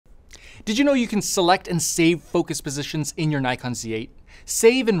Did you know you can select and save focus positions in your Nikon Z8?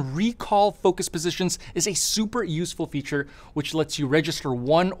 Save and recall focus positions is a super useful feature which lets you register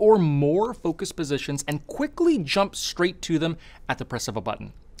one or more focus positions and quickly jump straight to them at the press of a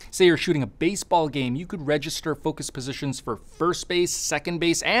button. Say you're shooting a baseball game, you could register focus positions for first base, second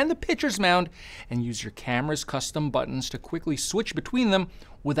base, and the pitcher's mound, and use your camera's custom buttons to quickly switch between them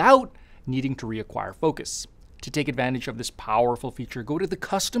without needing to reacquire focus. To take advantage of this powerful feature, go to the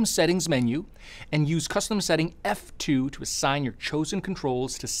Custom Settings menu and use Custom Setting F2 to assign your chosen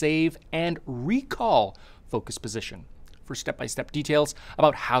controls to save and recall focus position. For step-by-step details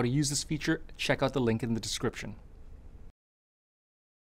about how to use this feature, check out the link in the description.